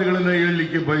ಧನ್ಯವಾದಗಳನ್ನು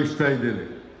ಹೇಳಲಿಕ್ಕೆ ಬಯಸ್ತಾ ಇದ್ದೇನೆ.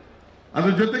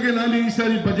 ಅದರ ಜೊತೆಗೆ ನಾನು ಈ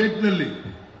ಸಾರಿ ಬಜೆಟ್ನಲ್ಲಿ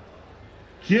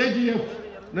KGF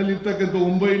ನಲ್ಲಿ ಇರ್ತಕ್ಕಂಥ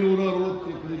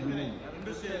 960 ಎಕರೆ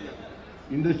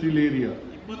ಇಂಡಸ್ಟ್ರಿಯಲ್ ಏರಿಯಾ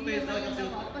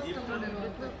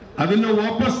ಅದನ್ನು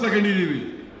ವಾಪಸ್ ತಗೊಂಡಿದ್ದೀವಿ.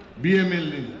 BML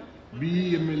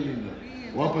ನಿಂದ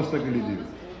ವಾಪಸ್ ತಗೊಂಡಿದ್ದೀವಿ.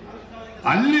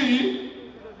 ಅಲ್ಲಿ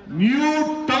ನ್ಯೂ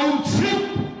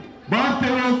ಟೌನ್ಶಿಪ್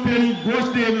ಮಾಡ್ತೇವೆ ಅಂತೇಳಿ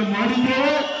ಘೋಷಣೆಯನ್ನು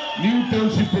ಮಾಡಿದ್ದೇವೆ. ನ್ಯೂ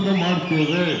ಟೌನ್ಶಿಪ್ ಅನ್ನು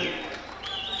ಮಾಡ್ತೇವೆ.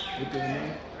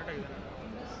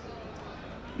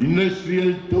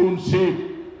 ಇಂಡಸ್ಟ್ರಿಯಲ್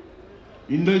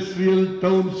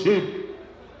ಟೌನ್ಶಿಪ್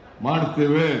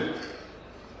ಮಾಡ್ತೇವೆ.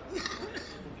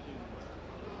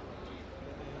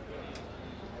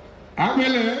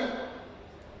 ಆಮೇಲೆ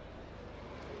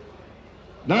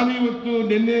ನಾನು ಇವತ್ತು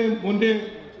ಮೊನ್ನೆ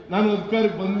ನಾನು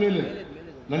ಅಧಿಕಾರಕ್ಕೆ ಬಂದ ಮೇಲೆ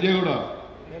ನಂಜೇಗೌಡ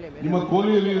ನಿಮ್ಮ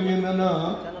ಕೋಲಿಯಲ್ಲಿ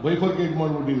ಬೈಫರ್ಕೇಟ್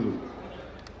ಮಾಡಿಬಿಟ್ಟಿದ್ರು.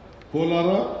 ಕೋಲಾರ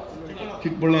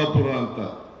ಚಿಕ್ಕಬಳ್ಳಾಪುರ ಅಂತ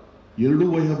ಎರಡೂ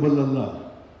ವೈಹಬಲ್ ಅಲ್ಲ.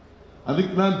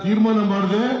 ಅದಕ್ಕೆ ನಾನು ತೀರ್ಮಾನ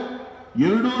ಮಾಡಿದೆ,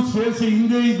 ಎರಡೂ ಸೇರಿಸಿ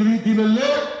ಹಿಂದೆ ಇದ್ದ ರೀತಿಯಲ್ಲೇ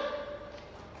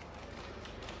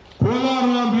ಕೋಲಾರ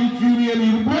ಮಿಲ್ಕ್ ಯೂನಿಯನ್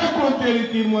ಇರಬೇಕು ಅಂತ ಹೇಳಿ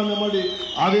ತೀರ್ಮಾನ ಮಾಡಿ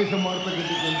ಆದೇಶ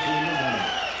ಮಾಡ್ತಕ್ಕಂಥ ಕೆಲಸವನ್ನು ಮಾಡಿ.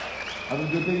 ಅದ್ರ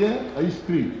ಜೊತೆಗೆ ಐಸ್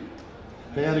ಕ್ರೀಮ್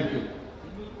ತಯಾರಿಕೆ,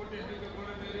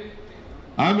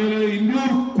 ಆಮೇಲೆ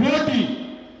 200 ಕೋಟಿ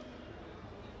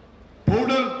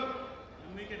ಪೌಡರ್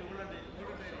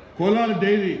ಕೋಲಾರ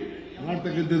ಡೈರಿ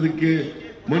ಮಾಡ್ತಕ್ಕಂಥದಕ್ಕೆ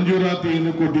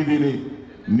ಮಂಜೂರಾತಿಯನ್ನು ಕೊಟ್ಟಿದ್ದೀನಿ.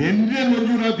 ನಿನ್ನೆ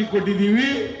ಮಂಜೂರಾತಿ ಕೊಟ್ಟಿದ್ದೀವಿ.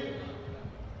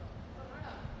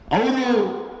 ಅವರು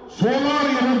ಸೋಲಾರ್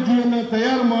ಎನರ್ಜಿಯನ್ನು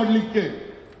ತಯಾರು ಮಾಡಲಿಕ್ಕೆ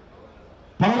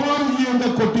ಪರವಾನಗಿಯನ್ನು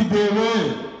ಕೊಟ್ಟಿದ್ದೇವೆ.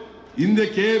 ಹಿಂದೆ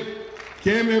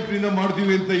KMF ನಿಂದ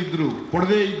ಮಾಡ್ತೀವಿ ಅಂತ ಇದ್ರು,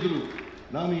 ಕೊಡದೇ ಇದ್ರು.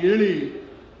 ನಾನು ಹೇಳಿ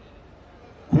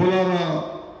ಕೋಲಾರ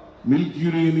ಮಿಲ್ಕ್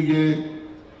ಯೂನಿಯನ್ಗೆ,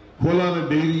 ಕೋಲಾರ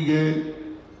ಡೈರಿಗೆ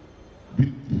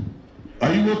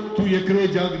 50 ಎಕರೆ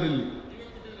ಜಾಗದಲ್ಲಿ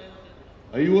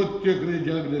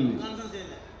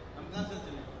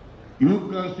ಇವು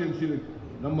ಕಾನ್ಸ್ಟಿಟ್ಯೂನ್ಸಿ,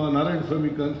 ನಮ್ಮ ನಾರಾಯಣ ಸ್ವಾಮಿ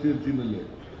ಕಾನ್ಸ್ಟಿಟ್ಯೂನ್ಸಿನಲ್ಲೇ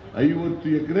 50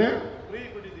 ಎಕರೆ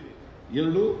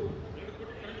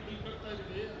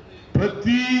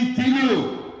ಪ್ರತಿ ತಿಂಗಳು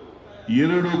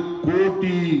 2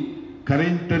 ಕೋಟಿ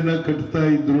ಕರೆಂಟ್ ಅನ್ನ ಕಟ್ತಾ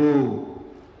ಇದ್ರು.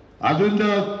 ಅದನ್ನ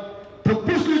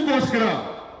ತಪ್ಪಿಸ್ಲಿಕ್ಕೋಸ್ಕರ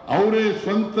ಅವರೇ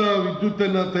ಸ್ವಂತ ವಿದ್ಯುತ್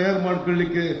ಅನ್ನ ತಯಾರು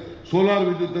ಮಾಡ್ಕೊಳ್ಳಿಕ್ಕೆ, ಸೋಲಾರ್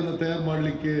ವಿದ್ಯುತ್ ಅನ್ನು ತಯಾರು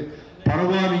ಮಾಡಲಿಕ್ಕೆ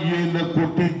ಪರವಾನಗಿಯನ್ನು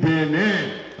ಕೊಟ್ಟಿದ್ದೇನೆ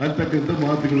ಅಂತಕ್ಕಂಥ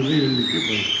ಮಾತುಗಳನ್ನು ಹೇಳಲಿಕ್ಕೆ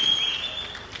ಬಯಸ್ತೇನೆ.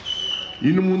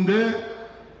 ಇನ್ನು ಮುಂದೆ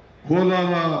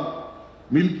ಕೋಲಾರ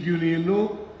ಮಿಲ್ಕ್ ಯೂನಿಯನ್ನು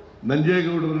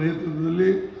ನಂಜೇಗೌಡರ ನೇತೃತ್ವದಲ್ಲಿ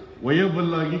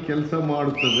ವಯಬಲ್ ಆಗಿ ಕೆಲಸ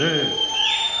ಮಾಡುತ್ತದೆ,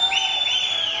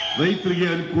 ರೈತರಿಗೆ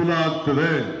ಅನುಕೂಲ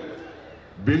ಆಗ್ತದೆ.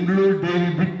 ಬೆಂಗಳೂರು ಡೈರಿ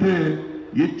ಬಿಟ್ಟರೆ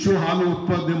ಹೆಚ್ಚು ಹಾಲು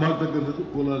ಉತ್ಪಾದನೆ ಮಾಡ್ತಕ್ಕಂಥದ್ದು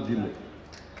ಕೋಲಾರ ಜಿಲ್ಲೆ.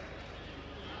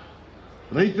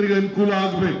 ರೈತರಿಗೆ ಅನುಕೂಲ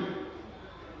ಆಗಬೇಕು.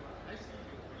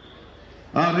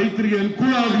 ಆ ರೈತರಿಗೆ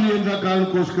ಅನುಕೂಲ ಆಗಲಿ ಅನ್ನೋ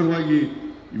ಕಾರಣಕ್ಕೋಸ್ಕರವಾಗಿ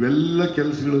ಇವೆಲ್ಲ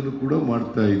ಕೆಲಸಗಳನ್ನು ಕೂಡ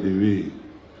ಮಾಡ್ತಾ ಇದ್ದೇವೆ.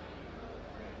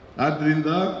 ಆದ್ರಿಂದ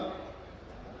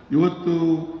ಇವತ್ತು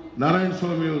ನಾರಾಯಣ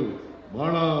ಸ್ವಾಮಿಯವರು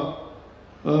ಬಹಳ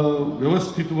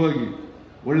ವ್ಯವಸ್ಥಿತವಾಗಿ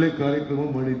ಒಳ್ಳೆ ಕಾರ್ಯಕ್ರಮ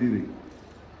ಮಾಡಿದ್ದೀರಿ.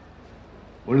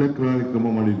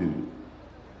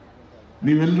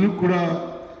 ನೀವೆಲ್ಲರೂ ಕೂಡ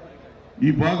ಈ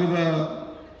ಭಾಗದ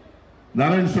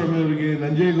ನಾರಾಯಣ ಸ್ವಾಮಿ ಅವರಿಗೆ,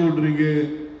 ನಂಜೇಗೌಡರಿಗೆ,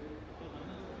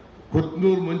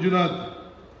 ಕೊತ್ತನೂರು ಮಂಜುನಾಥ್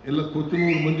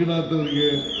ಅವರಿಗೆ,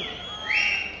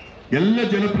 ಎಲ್ಲ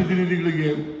ಜನಪ್ರತಿನಿಧಿಗಳಿಗೆ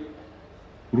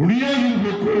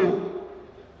ಋಣಿಯಾಗಿರ್ಬೇಕು,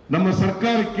 ನಮ್ಮ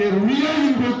ಸರ್ಕಾರಕ್ಕೆ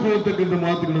ಋಣಿಯಾಗಿರ್ಬೇಕು ಅಂತಕ್ಕಂಥ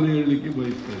ಮಾತುಗಳನ್ನು ಹೇಳಲಿಕ್ಕೆ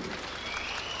ಬಯಸ್ತಾ ಇದ್ದಾರೆ.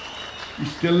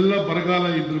 ಇಷ್ಟೆಲ್ಲ ಬರಗಾಲ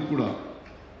ಇದ್ರೂ ಕೂಡ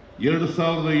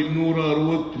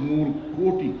 2263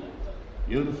 ಕೋಟಿ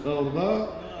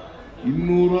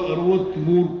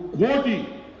 2263 ಕೋಟಿ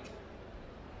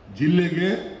ಜಿಲ್ಲೆಗೆ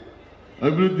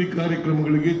ಅಭಿವೃದ್ಧಿ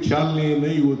ಕಾರ್ಯಕ್ರಮಗಳಿಗೆ ಚಾಲನೆಯನ್ನು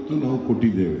ಇವತ್ತು ನಾವು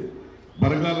ಕೊಟ್ಟಿದ್ದೇವೆ.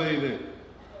 ಬರಗಾಲ ಇದೆ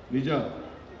ನಿಜ.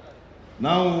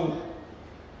 ನಾವು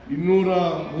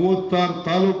 236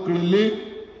 ತಾಲೂಕುಗಳಲ್ಲಿ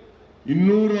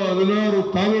 216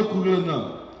 ತಾಲೂಕುಗಳನ್ನು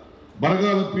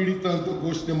ಬರಗಾಲ ಪೀಡಿತ ಅಂತ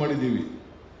ಘೋಷಣೆ ಮಾಡಿದ್ದೀವಿ.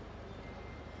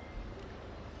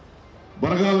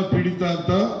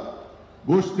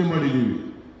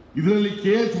 ಇದರಲ್ಲಿ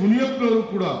KH ಮುನಿಯಪ್ಪನವರು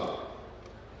ಕೂಡ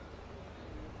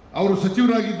ಅವರು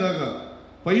ಸಚಿವರಾಗಿದ್ದಾಗ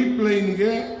ಪೈಪ್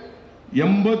ಲೈನ್ಗೆ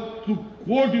 80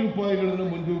 ಕೋಟಿ ರೂಪಾಯಿಗಳನ್ನು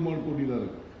ಮಂಜೂರು ಮಾಡಿಕೊಟ್ಟಿದ್ದಾರೆ.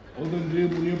 ಹೌದನ್ರಿ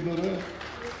ಮುನಿಯಪ್ಪನವರ?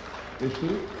 ಎಷ್ಟು?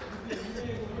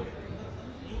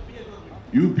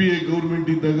 UPA ಗೌರ್ಮೆಂಟ್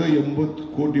ಇದ್ದಾಗ 80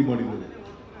 ಕೋಟಿ ಮಾಡಿದ್ದಾರೆ.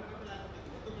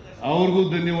 ಅವ್ರಿಗೂ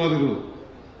ಧನ್ಯವಾದಗಳು.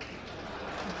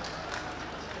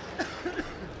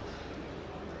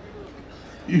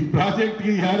 ಈ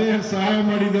ಪ್ರಾಜೆಕ್ಟ್ಗೆ ಯಾರ್ಯಾರು ಸಹಾಯ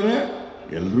ಮಾಡಿದ್ದಾರೆ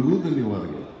ಎಲ್ರಿಗೂ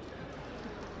ಧನ್ಯವಾದಗಳು.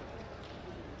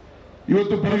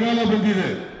 ಇವತ್ತು ಬರಗಾಲ ಬಂದಿದೆ.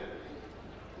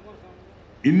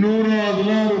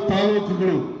 216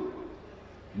 ತಾಲೂಕುಗಳು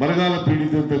ಬರಗಾಲ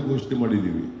ಪೀಡಿತ ಅಂತ ಘೋಷಣೆ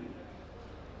ಮಾಡಿದ್ದೀವಿ.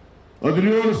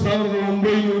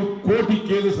 17,900 ಕೋಟಿ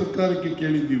ಕೇಂದ್ರ ಸರ್ಕಾರಕ್ಕೆ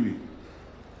ಕೇಳಿದ್ದೀವಿ.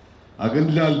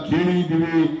 ಹಾಗಂದ್ರೆ ಅಲ್ಲಿ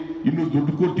ಕೇಳಿದ್ದೀವಿ, ಇನ್ನು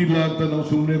ದುಡ್ಡು ಕೊಟ್ಟಿಲ್ಲ ಅಂತ ನಾವು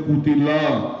ಸುಮ್ಮನೆ ಕೂತಿಲ್ಲ.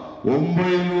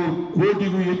 900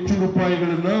 ಕೋಟಿಗೂ ಹೆಚ್ಚು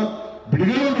ರೂಪಾಯಿಗಳನ್ನ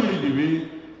ಬಿಡುಗಡೆ ಮಾಡಿದ್ದೀವಿ.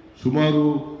 ಸುಮಾರು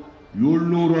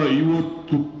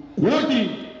 750 ಕೋಟಿ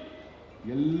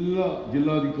ಎಲ್ಲ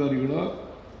ಜಿಲ್ಲಾಧಿಕಾರಿಗಳ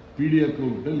PD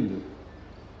ಅಕೌಂಟ್ನಲ್ಲಿ ಇದೆ.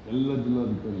 ಎಲ್ಲ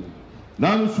ಜಿಲ್ಲಾಧಿಕಾರಿಗಳು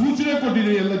ನಾನು ಸೂಚನೆ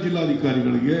ಕೊಟ್ಟಿದ್ದೀನಿ. ಎಲ್ಲ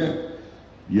ಜಿಲ್ಲಾಧಿಕಾರಿಗಳಿಗೆ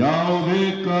ಯಾವುದೇ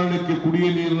ಕಾರಣಕ್ಕೆ ಕುಡಿಯ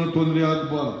ನೀರಿನ ತೊಂದರೆ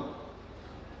ಆಗಬಾರದು,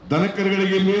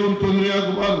 ದನಕರುಗಳಿಗೆ ಮೇವು ತೊಂದರೆ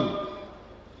ಆಗಬಾರದು,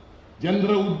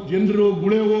 ಜನರು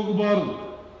ಗುಳೆ ಹೋಗಬಾರದು,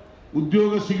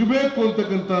 ಉದ್ಯೋಗ ಸಿಗಬೇಕು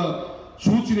ಅಂತಕ್ಕಂಥ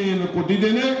ಸೂಚನೆಯನ್ನು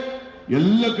ಕೊಟ್ಟಿದ್ದೇನೆ.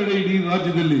 ಎಲ್ಲ ಕಡೆ ಇಡೀ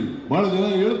ರಾಜ್ಯದಲ್ಲಿ ಬಹಳ ಜನ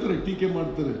ಹೇಳ್ತಾರೆ, ಟೀಕೆ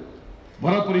ಮಾಡ್ತಾರೆ,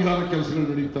 ಬರ ಪರಿಹಾರ ಕೆಲಸಗಳು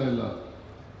ನಡೀತಾ ಇಲ್ಲ.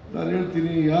 ನಾನು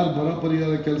ಹೇಳ್ತೀನಿ, ಯಾರು ಬರ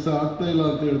ಪರಿಹಾರ ಕೆಲಸ ಆಗ್ತಾ ಇಲ್ಲ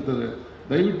ಅಂತ ಹೇಳ್ತಾರೆ,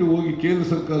 ದಯವಿಟ್ಟು ಹೋಗಿ ಕೇಂದ್ರ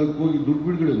ಸರ್ಕಾರಕ್ಕೆ ಹೋಗಿ ದುಡ್ಡು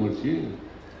ಬಿಡುಗಡೆ ಮಾಡಿಸಿ.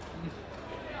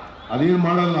 ಅದೇನು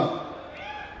ಮಾಡಲ್ಲ,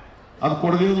 ಅದು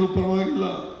ಕೊಡದೇ ಇದ್ರೂ ಪರವಾಗಿಲ್ಲ.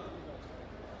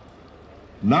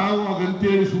 ನಾವು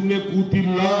ಹಾಗಂತೇಳಿ ಸುಮ್ಮನೆ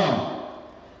ಕೂತಿಲ್ಲ.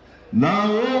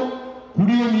 ನಾವು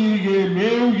ಕುಡಿಯುವ ನೀರಿಗೆ,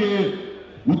 ಮೇವಿಗೆ,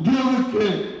 ಉದ್ಯೋಗಕ್ಕೆ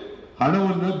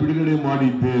ಹಣವನ್ನು ಬಿಡುಗಡೆ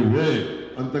ಮಾಡಿದ್ದೇವೆ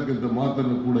ಅಂತಕ್ಕಂಥ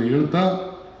ಮಾತನ್ನು ಕೂಡ ಹೇಳ್ತಾ,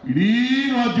 ಇಡೀ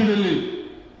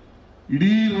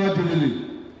ರಾಜ್ಯದಲ್ಲಿ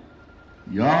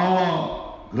ಯಾವ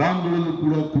ಗ್ರಾಮಗಳಲ್ಲೂ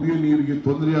ಕೂಡ ಕುಡಿಯುವ ನೀರಿಗೆ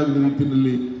ತೊಂದರೆ ಆಗದ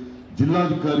ರೀತಿಯಲ್ಲಿ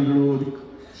ಜಿಲ್ಲಾಧಿಕಾರಿಗಳು,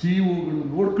 ಸಿಇಒಗಳು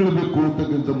ನೋಡ್ಕೊಳ್ಬೇಕು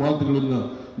ಅಂತಕ್ಕಂಥ ಮಾತುಗಳನ್ನು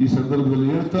ಈ ಸಂದರ್ಭದಲ್ಲಿ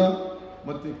ಹೇಳ್ತಾ,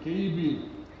 ಮತ್ತೆ KEB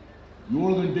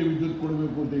 7 ಗಂಟೆ ವಿದ್ಯುತ್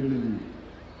ಕೊಡಬೇಕು ಅಂತ ಹೇಳಿದ್ವಿ.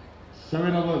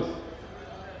 7 hours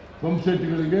ಪಂಪ್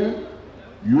ಸೆಟ್ಗಳಿಗೆ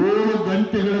 7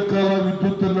 ಗಂಟೆಗಳ ಕಾಲ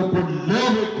ವಿದ್ಯುತ್ತನ್ನು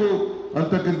ಕೊಡಲೇಬೇಕು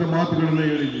ಅಂತಕ್ಕಂಥ ಮಾತುಗಳನ್ನು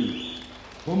ಹೇಳಿದ್ದೀವಿ.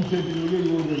 ಪಂಪ್ ಸೆಟ್ಗಳಿಗೆ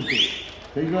 7 ಗಂಟೆ,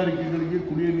 ಕೈಗಾರಿಕೆಗಳಿಗೆ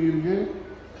ಕುಡಿಯುವ ನೀರಿಗೆ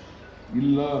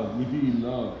ಇಲ್ಲ, ಮಿತಿ ಇಲ್ಲ.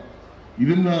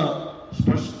 ಇದನ್ನ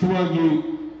ಸ್ಪಷ್ಟವಾಗಿ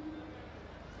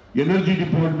ಎನರ್ಜಿ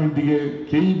ಡಿಪಾರ್ಟ್ಮೆಂಟ್ಗೆ,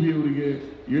 KEB ಅವರಿಗೆ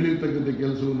ಹೇಳಿರ್ತಕ್ಕಂಥ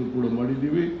ಕೆಲಸವನ್ನು ಕೂಡ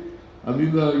ಮಾಡಿದ್ದೀವಿ.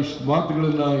 ಅದರಿಂದ ಇಷ್ಟು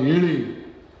ಮಾತುಗಳನ್ನು ಹೇಳಿ,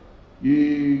 ಈ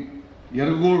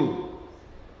ಯರಗೋಳು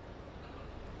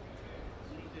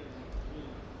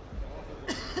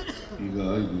ಈಗ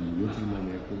ಇದು ಯೋಚನೆ ಮಾಡಿ,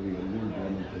 ಯಾಕಂದ್ರೆ ಯರಗೋಳು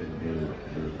ಡ್ಯಾಮ್ ಅಂತ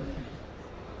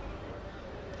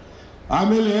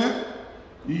ಆಮೇಲೆ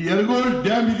ಈ ಯರಗೋಳು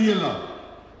ಡ್ಯಾಮ್ ಇದೆಯಲ್ಲ,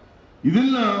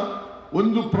 ಇದನ್ನ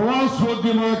ಒಂದು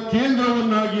ಪ್ರವಾಸೋದ್ಯಮ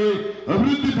ಕೇಂದ್ರವನ್ನಾಗಿ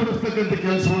ಅಭಿವೃದ್ಧಿ ಪಡಿಸ್ತಕ್ಕಂಥ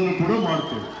ಕೆಲಸವನ್ನು ಕೂಡ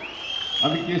ಮಾಡ್ತೇವೆ.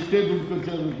 ಅದಕ್ಕೆ ಎಷ್ಟೇ ದುಡ್ಡು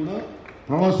ಖರ್ಚಾದರೂ ಕೂಡ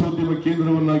ಪ್ರವಾಸೋದ್ಯಮ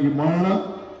ಕೇಂದ್ರವನ್ನಾಗಿ ಮಾಡೋಣ.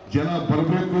 ಜನ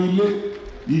ಬರಬೇಕು, ಇಲ್ಲಿ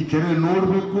ಈ ಕೆರೆ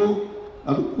ನೋಡಬೇಕು,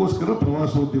 ಅದಕ್ಕೋಸ್ಕರ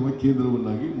ಪ್ರವಾಸೋದ್ಯಮ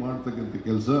ಕೇಂದ್ರವನ್ನಾಗಿ ಮಾಡ್ತಕ್ಕಂಥ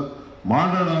ಕೆಲಸ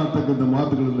ಮಾಡೋಣ ಅಂತಕ್ಕಂಥ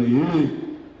ಮಾತುಗಳನ್ನು ಹೇಳಿ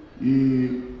ಈ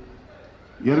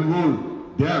ಯರಗೋಳ್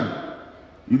ಡ್ಯಾಮ್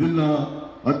ಇದನ್ನ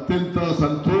ಅತ್ಯಂತ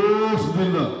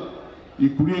ಸಂತೋಷದಿಂದ ಈ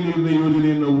ಕುಡಿಯ ನೀರಿನ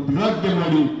ಯೋಜನೆಯನ್ನು ಉದ್ಘಾಟನೆ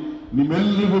ಮಾಡಿ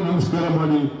ನಿಮ್ಮೆಲ್ಲರಿಗೂ ನಮಸ್ಕಾರ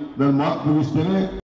ಮಾಡಿ ನಾನು ಮಾತು ಮುಗಿಸ್ತೇನೆ.